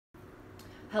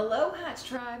Hello, Hatch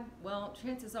Tribe. Well,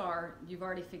 chances are you've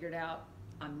already figured out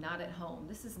I'm not at home.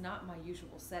 This is not my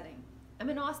usual setting. I'm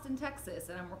in Austin, Texas,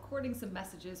 and I'm recording some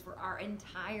messages for our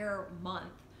entire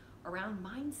month around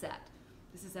mindset.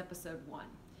 This is episode 1.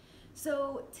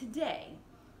 So today,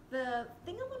 the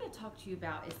thing I want to talk to you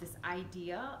about is this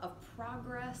idea of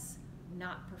progress,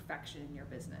 not perfection in your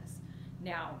business.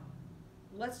 Now,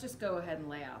 let's just go ahead and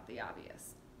lay out the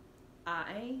obvious.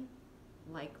 I,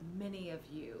 like many of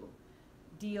you,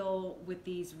 deal with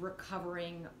these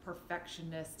recovering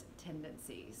perfectionist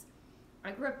tendencies.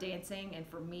 I grew up dancing, and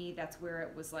for me that's where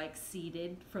it was like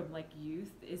seeded from like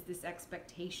youth, is this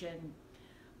expectation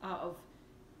of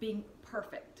being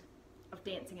perfect, of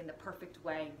dancing in the perfect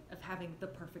way, of having the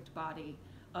perfect body,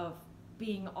 of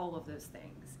being all of those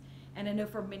things. And I know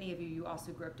for many of you, you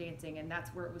also grew up dancing, and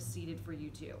that's where it was seeded for you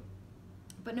too.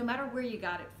 But no matter where you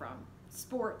got it from,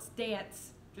 sports,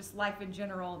 dance, just life in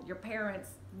general, your parents,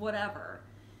 whatever,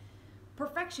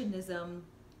 perfectionism,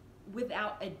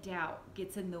 without a doubt,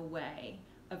 gets in the way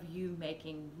of you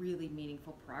making really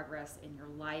meaningful progress in your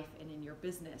life and in your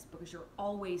business, because you're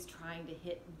always trying to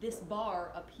hit this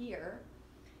bar up here,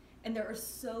 and there are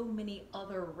so many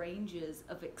other ranges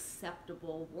of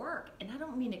acceptable work. And I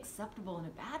don't mean acceptable in a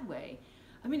bad way,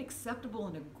 I mean acceptable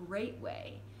in a great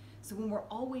way. So when we're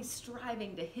always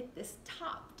striving to hit this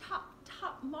top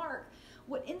mark,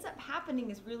 what ends up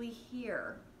happening is really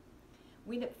here.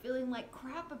 We end up feeling like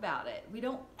crap about it. We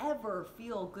don't ever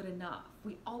feel good enough.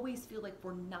 We always feel like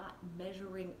we're not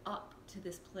measuring up to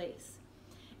this place.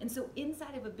 And so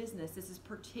inside of a business, this is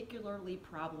particularly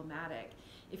problematic.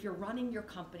 If you're running your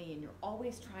company and you're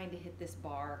always trying to hit this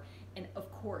bar, and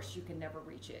of course you can never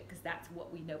reach it, because that's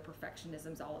what we know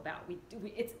perfectionism's all about.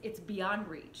 It's beyond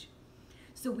reach.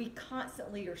 So we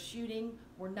constantly are shooting,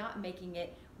 we're not making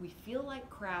it, we feel like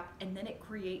crap, and then it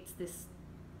creates this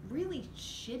really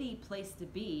shitty place to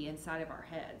be inside of our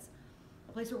heads.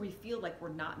 A place where we feel like we're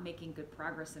not making good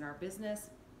progress in our business,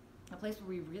 a place where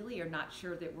we really are not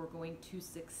sure that we're going to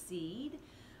succeed,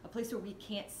 a place where we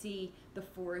can't see the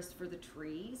forest for the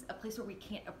trees, a place where we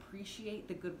can't appreciate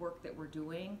the good work that we're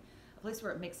doing, a place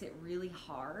where it makes it really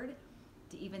hard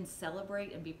to even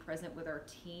celebrate and be present with our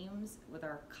teams, with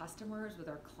our customers, with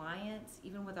our clients,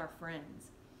 even with our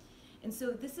friends. And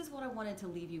so this is what I wanted to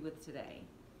leave you with today.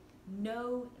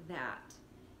 Know that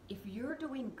if you're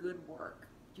doing good work,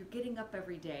 you're getting up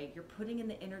every day, you're putting in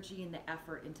the energy and the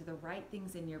effort into the right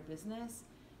things in your business,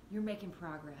 you're making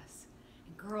progress.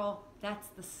 And girl, that's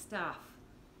the stuff.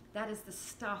 That is the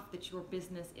stuff that your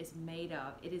business is made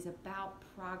of. It is about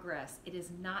progress. It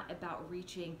is not about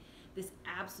reaching this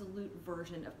absolute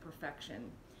version of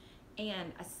perfection.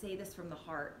 And I say this from the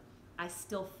heart, I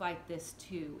still fight this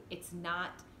too. It's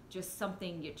not just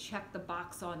something you check the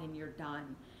box on and you're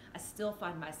done. I still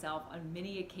find myself on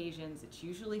many occasions, it's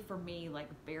usually for me like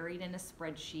buried in a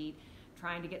spreadsheet,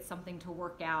 trying to get something to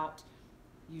work out,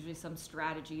 usually some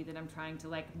strategy that I'm trying to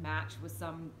like match with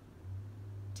some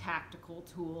tactical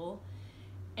tool,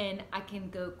 and I can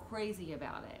go crazy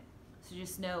about it. So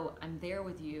just know I'm there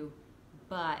with you,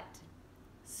 but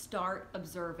start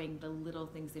observing the little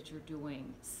things that you're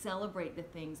doing. Celebrate the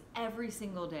things every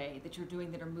single day that you're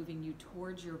doing that are moving you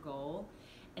towards your goal,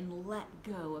 and let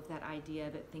go of that idea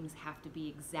that things have to be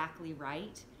exactly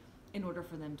right in order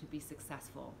for them to be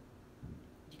successful.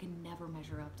 You can never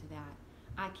measure up to that.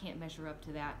 I can't measure up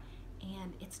to that,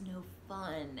 and it's no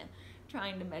fun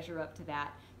trying to measure up to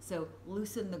that. So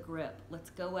loosen the grip.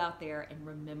 Let's go out there and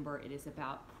remember it is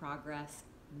about progress,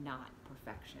 not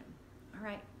perfection. All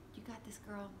right, you got this,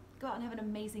 girl. Go out and have an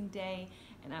amazing day,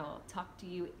 and I will talk to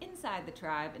you inside the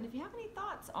tribe. And if you have any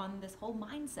thoughts on this whole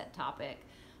mindset topic,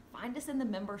 find us in the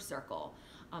member circle.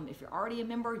 If you're already a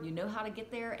member, you know how to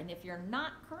get there. And if you're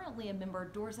not currently a member,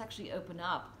 doors actually open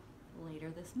up later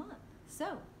this month.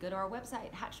 So go to our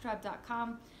website,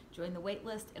 hatchtribe.com, join the wait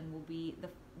list, and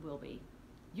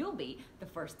you'll be the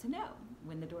first to know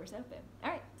when the doors open.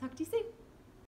 All right, talk to you soon.